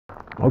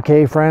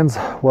Okay friends,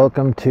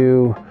 welcome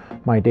to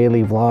my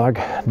daily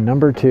vlog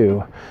number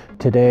 2.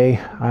 Today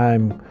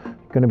I'm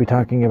going to be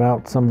talking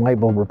about some light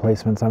bulb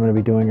replacements I'm going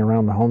to be doing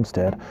around the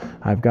homestead.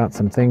 I've got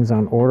some things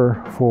on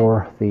order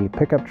for the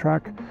pickup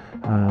truck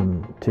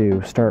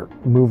to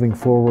start moving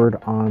forward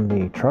on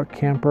the truck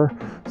camper.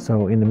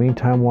 So in the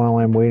meantime, while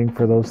I'm waiting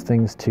for those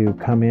things to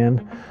come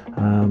in,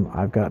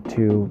 I've got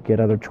to get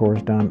other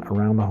chores done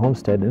around the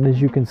homestead. And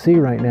as you can see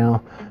right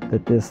now,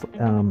 that this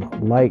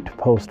light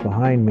post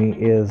behind me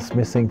is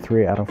missing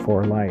 3 out of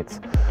 4 lights.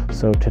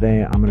 So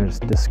today I'm going to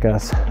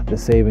discuss the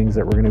savings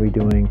that we're going to be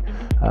doing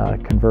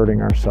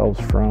converting ourselves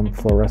from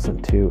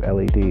fluorescent to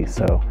LED.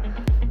 So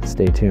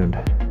stay tuned.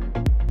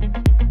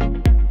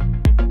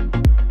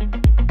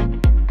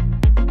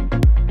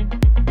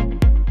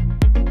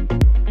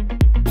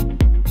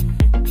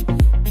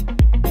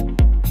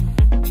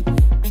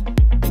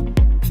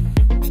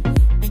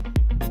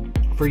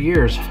 For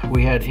years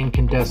we had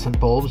incandescent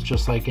bulbs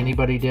just like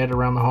anybody did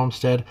around the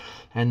homestead,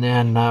 and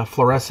then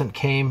fluorescent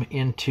came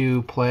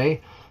into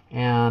play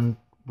and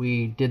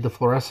we did the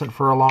fluorescent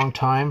for a long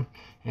time,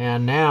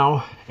 and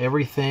now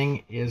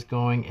everything is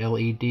going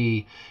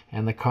LED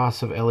and the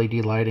cost of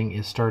LED lighting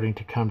is starting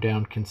to come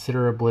down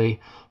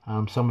considerably.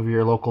 Some of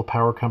your local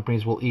power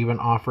companies will even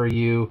offer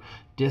you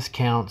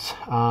discounts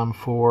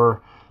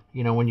for,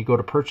 you know, when you go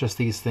to purchase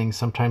these things.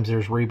 Sometimes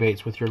there's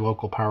rebates with your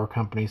local power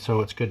company, so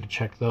it's good to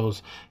check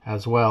those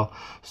as well.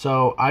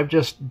 So I'm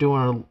just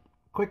doing a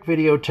quick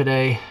video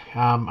today.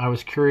 I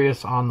was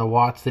curious on the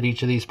watts that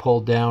each of these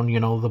pulled down. You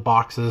know, the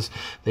boxes,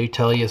 they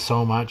tell you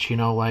so much, you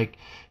know, like,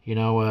 you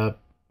know,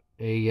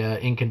 a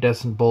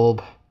incandescent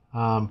bulb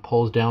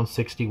pulls down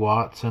 60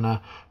 watts and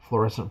a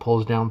fluorescent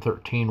pulls down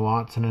 13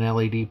 watts and an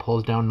LED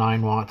pulls down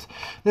 9 watts.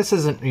 This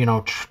isn't, you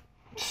know,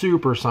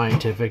 super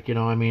scientific, you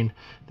know. I mean,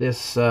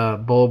 this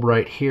bulb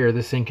right here,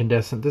 this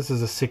incandescent, this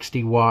is a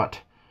 60 watt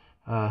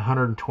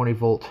 120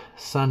 volt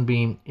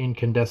sunbeam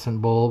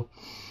incandescent bulb.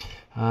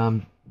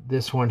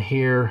 This one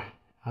here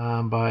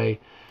by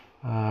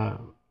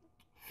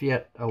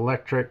Fiat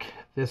Electric,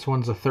 this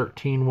one's a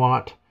 13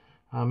 watt.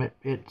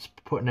 It's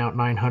putting out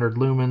 900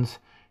 lumens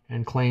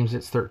and claims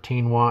it's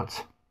 13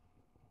 watts.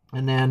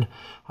 And then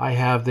I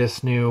have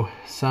this new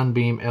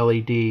sunbeam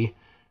LED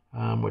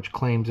which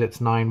claims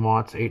it's 9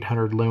 watts,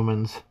 800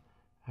 lumens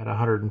at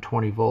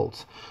 120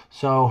 volts.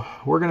 So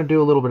we're going to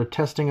do a little bit of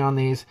testing on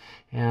these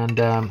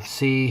and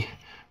see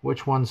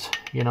which one's,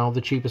 you know,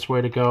 the cheapest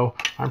way to go.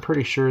 I'm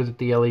pretty sure that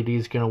the LED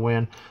is going to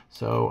win,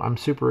 so I'm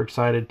super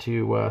excited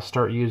to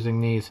start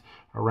using these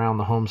around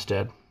the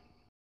homestead.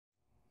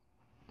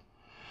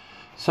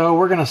 So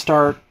we're going to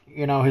start,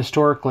 you know,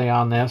 historically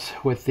on this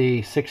with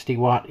the 60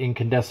 watt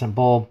incandescent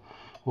bulb.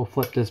 We'll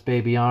flip this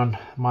baby on.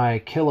 My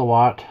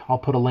kilowatt, I'll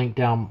put a link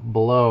down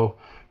below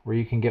where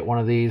you can get one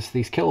of these.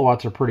 These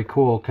kilowatts are pretty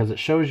cool because it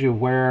shows you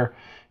where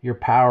your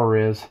power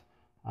is.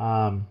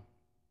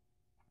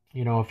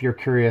 You know, if you're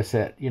curious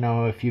at, you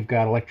know, if you've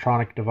got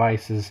electronic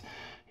devices,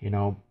 you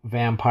know,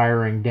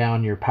 vampiring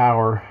down your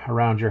power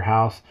around your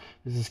house,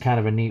 this is kind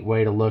of a neat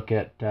way to look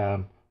at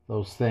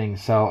those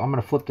things. So I'm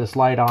going to flip this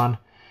light on,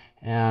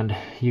 and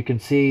you can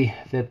see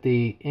that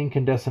the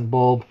incandescent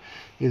bulb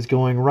is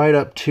going right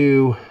up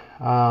to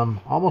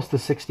almost the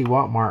 60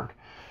 watt mark,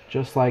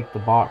 just like the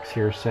box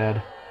here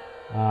said,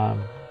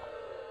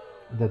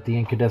 that the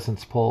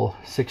incandescents pull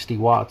 60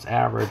 watts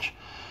average.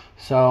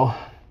 So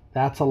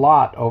that's a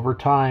lot over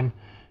time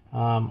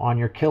on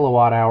your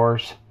kilowatt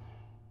hours.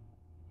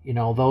 You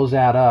know, those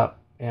add up,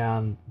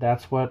 and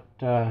that's what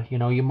you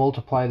know, you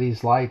multiply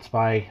these lights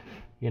by,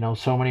 you know,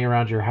 so many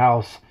around your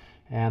house,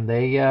 and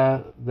they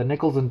the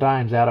nickels and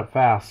dimes add up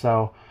fast.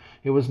 So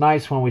it was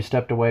nice when we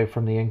stepped away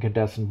from the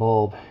incandescent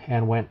bulb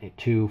and went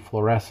to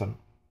fluorescent.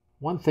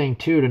 One thing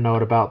too to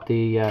note about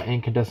the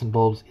incandescent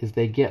bulbs is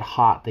they get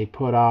hot. They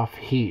put off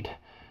heat.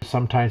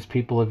 Sometimes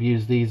people have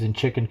used these in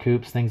chicken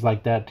coops, things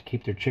like that, to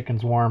keep their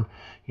chickens warm,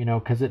 you know,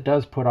 because it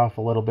does put off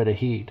a little bit of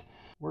heat.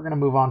 We're going to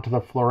move on to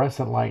the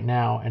fluorescent light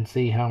now and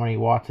see how many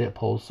watts it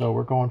pulls. So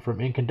we're going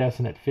from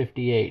incandescent at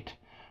 58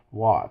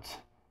 watts.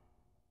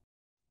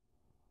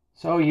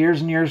 So years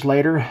and years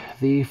later,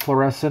 the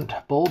fluorescent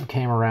bulb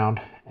came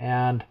around,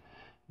 and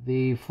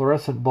the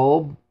fluorescent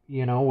bulb,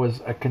 you know,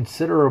 was a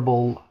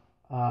considerable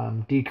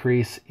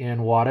decrease in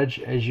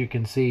wattage. As you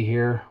can see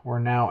here, we're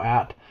now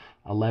at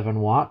 11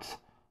 watts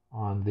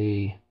on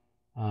the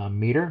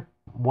meter.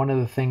 One of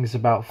the things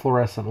about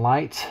fluorescent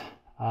lights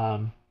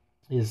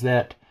is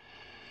that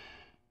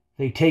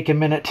they take a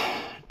minute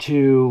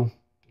to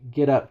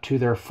get up to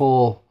their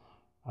full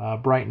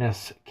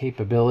brightness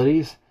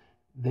capabilities.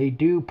 They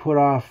do put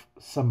off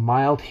some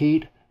mild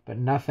heat, but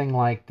nothing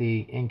like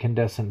the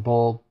incandescent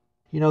bulb.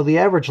 You know, the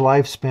average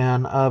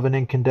lifespan of an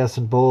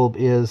incandescent bulb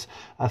is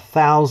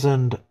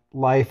 1,000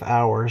 life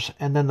hours,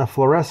 and then the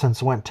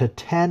fluorescents went to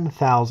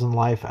 10,000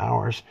 life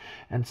hours.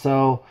 And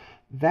so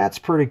that's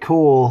pretty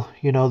cool,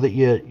 you know, that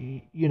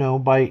you know,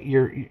 by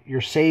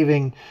you're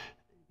saving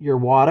your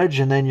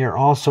wattage, and then you're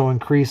also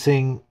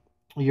increasing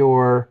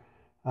your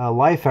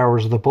life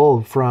hours of the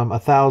bulb from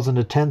 1,000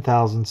 to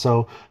 10,000,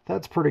 so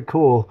that's pretty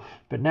cool.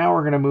 But now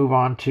we're going to move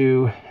on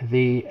to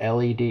the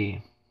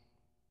LED.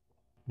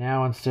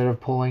 Now, instead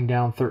of pulling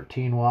down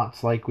 13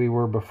 watts like we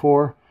were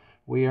before,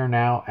 we are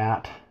now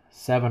at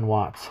 7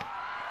 watts.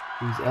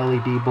 These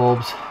LED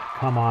bulbs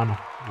come on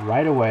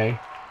right away.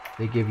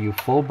 They give you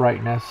full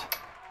brightness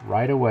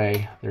right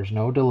away. There's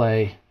no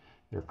delay.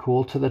 They're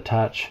cool to the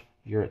touch.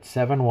 You're at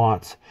 7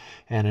 watts,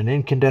 and an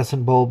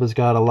incandescent bulb has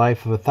got a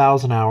life of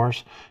 1,000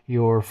 hours.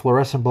 Your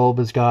fluorescent bulb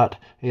has got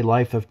a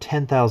life of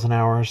 10,000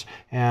 hours,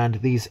 and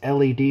these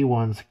LED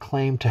ones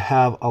claim to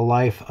have a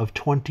life of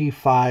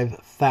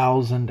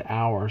 25,000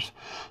 hours.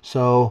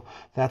 So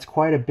that's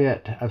quite a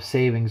bit of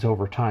savings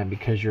over time,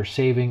 because you're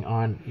saving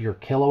on your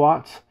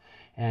kilowatts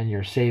and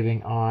you're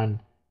saving on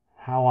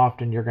how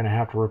often you're going to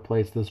have to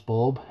replace this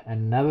bulb.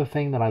 And another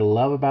thing that I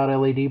love about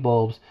LED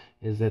bulbs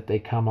is that they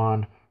come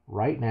on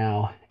right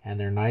now and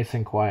they're nice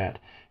and quiet.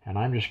 And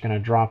I'm just going to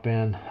drop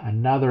in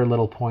another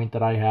little point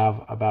that I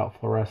have about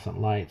fluorescent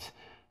lights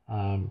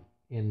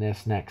in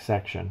this next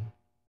section.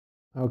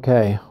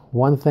 Okay,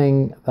 one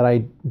thing that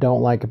I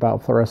don't like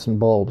about fluorescent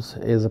bulbs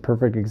is a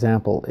perfect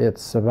example.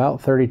 It's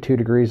about 32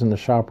 degrees in the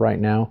shop right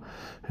now,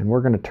 and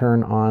we're going to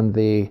turn on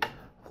the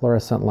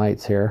fluorescent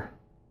lights here.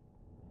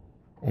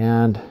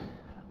 And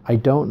I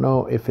don't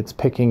know if it's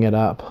picking it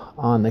up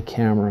on the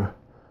camera,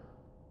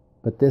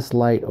 but this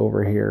light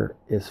over here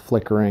is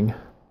flickering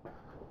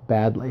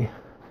badly.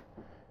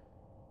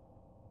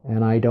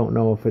 And I don't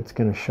know if it's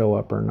going to show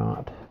up or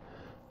not.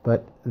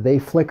 But they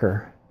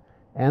flicker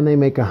and they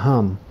make a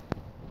hum.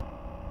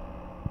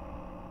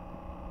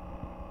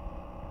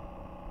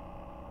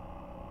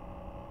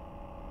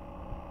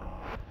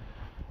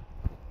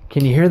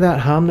 Can you hear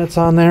that hum that's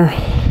on there?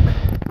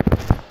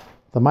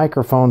 The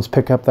microphones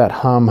pick up that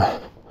hum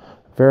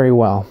very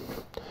well.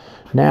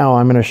 Now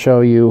I'm going to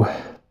show you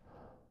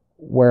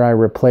where I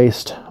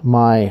replaced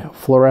my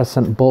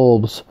fluorescent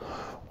bulbs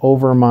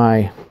over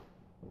my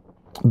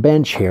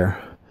bench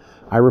here.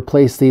 I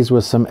replaced these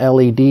with some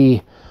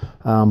LED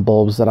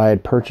bulbs that I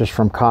had purchased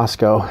from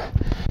Costco,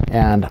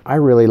 and I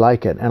really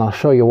like it, and I'll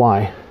show you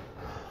why.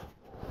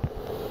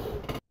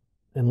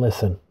 And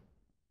listen.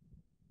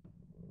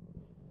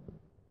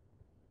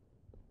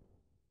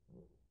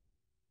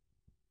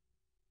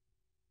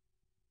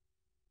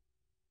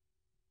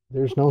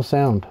 There's no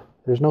sound.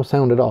 There's no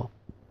sound at all.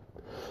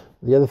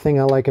 The other thing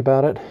I like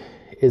about it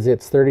is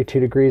it's 32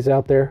 degrees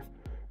out there.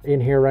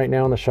 In here right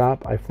now in the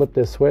shop, I flip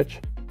this switch.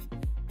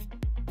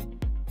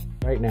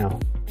 Right now.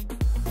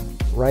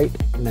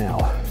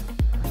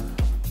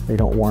 They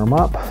don't warm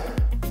up.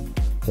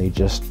 They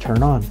just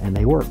turn on and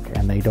they work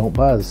and they don't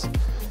buzz.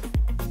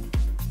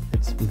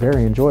 It's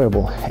very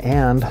enjoyable,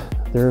 and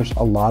there's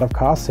a lot of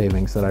cost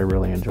savings that I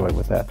really enjoy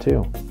with that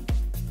too.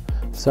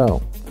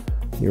 So,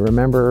 you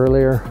remember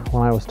earlier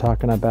when I was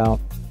talking about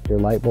your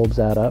light bulbs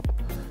add up?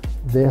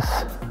 This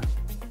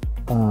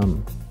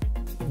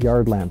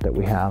yard lamp that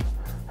we have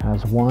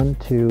has 1,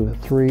 2,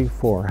 3,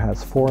 4,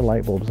 has 4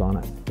 light bulbs on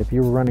it. If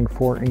you were running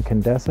 4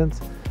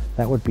 incandescents,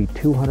 that would be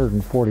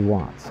 240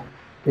 watts.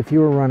 If you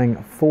were running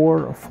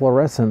 4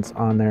 fluorescents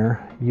on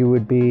there, you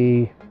would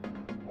be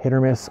hit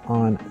or miss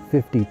on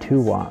 52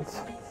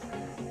 watts.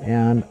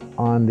 And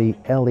on the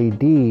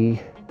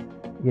LED,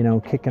 you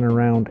know, kicking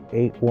around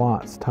 8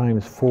 watts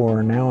times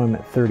 4, now I'm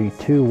at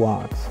 32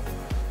 watts.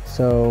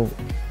 So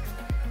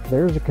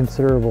there's a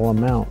considerable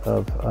amount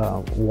of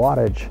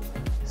wattage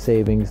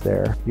savings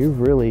there.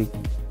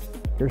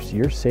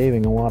 You're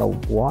saving a lot of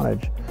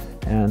wattage,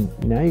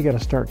 and now you got to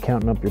start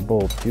counting up your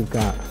bulbs. You've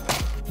got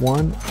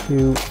 1,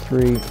 2,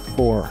 3,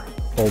 4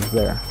 bulbs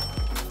there,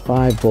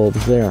 5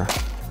 bulbs there,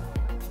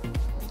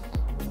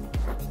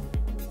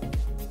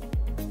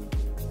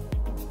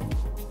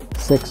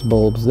 6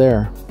 bulbs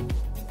there,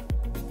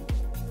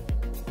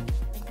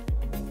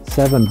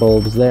 7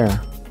 bulbs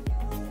there.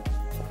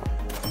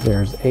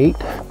 There's 8.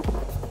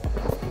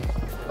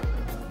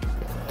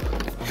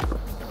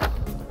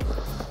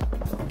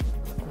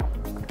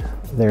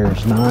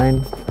 There's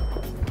 9.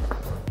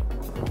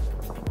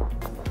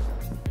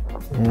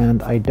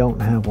 And I don't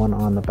have one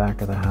on the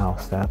back of the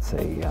house. That's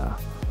a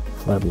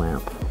LED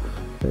lamp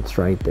that's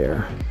right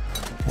there.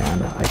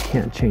 And I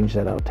can't change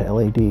that out to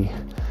LED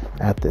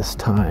at this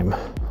time.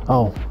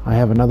 Oh, I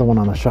have another one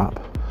on the shop.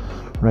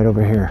 Right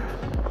over here.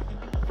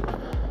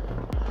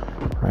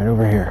 Right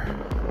over here.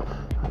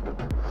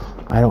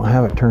 I don't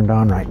have it turned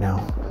on right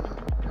now,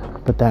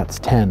 but that's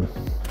 10.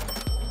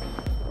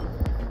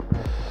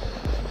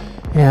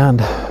 And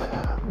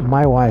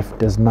my wife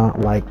does not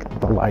like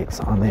the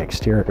lights on the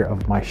exterior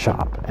of my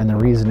shop, and the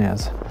reason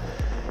is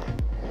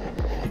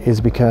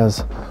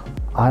because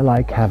I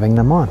like having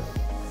them on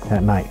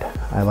at night.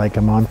 I like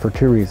them on for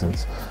 2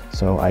 reasons.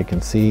 So I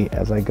can see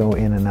as I go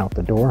in and out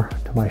the door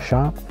to my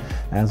shop,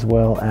 as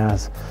well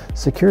as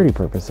security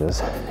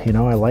purposes. You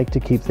know, I like to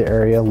keep the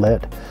area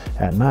lit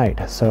at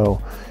night. So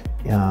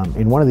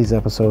in one of these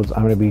episodes,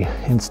 I'm going to be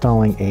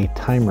installing a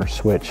timer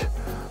switch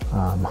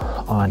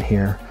on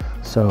here.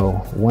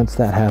 So once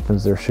that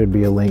happens, there should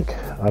be a link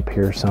up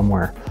here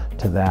somewhere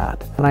to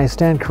that. And I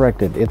stand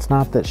corrected. It's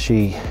not that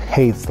she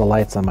hates the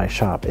lights on my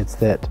shop. It's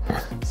that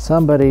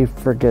somebody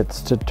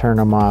forgets to turn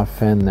them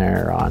off and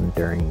they're on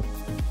during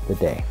the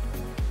day.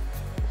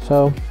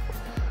 So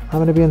I'm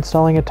going to be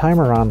installing a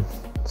timer on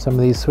some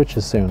of these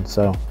switches soon.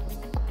 So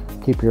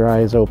keep your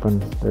eyes open.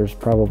 There's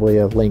probably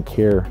a link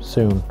here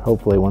soon,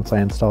 hopefully once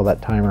I install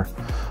that timer,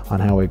 on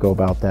how we go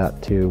about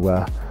that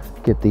to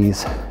get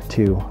these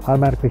to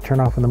automatically turn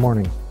off in the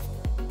morning.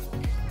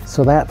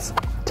 So that's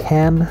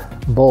 10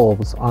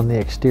 bulbs on the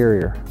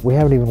exterior. We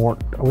haven't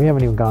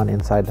even gone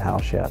inside the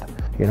house yet.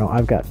 You know,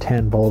 I've got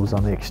 10 bulbs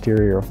on the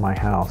exterior of my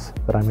house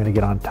that I'm going to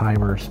get on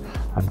timers.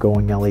 I'm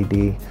going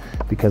LED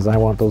because I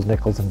want those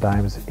nickels and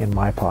dimes in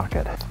my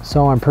pocket.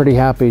 So I'm pretty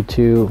happy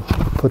to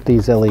put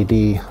these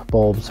LED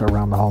bulbs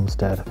around the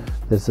homestead.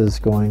 This is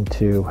going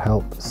to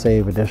help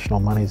save additional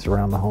monies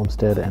around the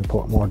homestead and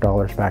put more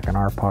dollars back in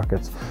our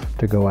pockets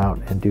to go out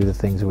and do the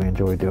things we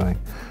enjoy doing.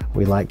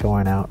 We like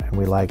going out and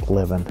we like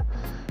living.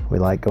 We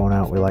like going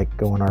out, we like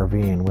going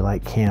RVing, we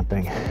like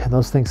camping, and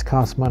those things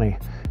cost money.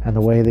 And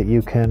the way that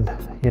you can,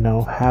 you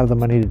know, have the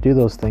money to do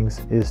those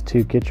things is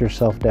to get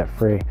yourself debt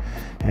free.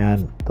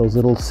 And those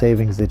little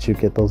savings that you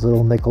get, those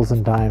little nickels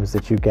and dimes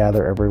that you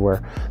gather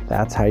everywhere,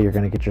 that's how you're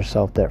going to get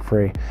yourself debt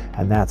free.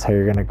 And that's how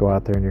you're going to go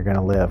out there and you're going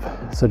to live.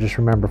 So just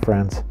remember,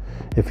 friends,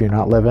 if you're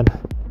not living,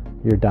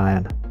 you're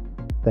dying.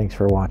 Thanks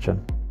for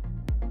watching.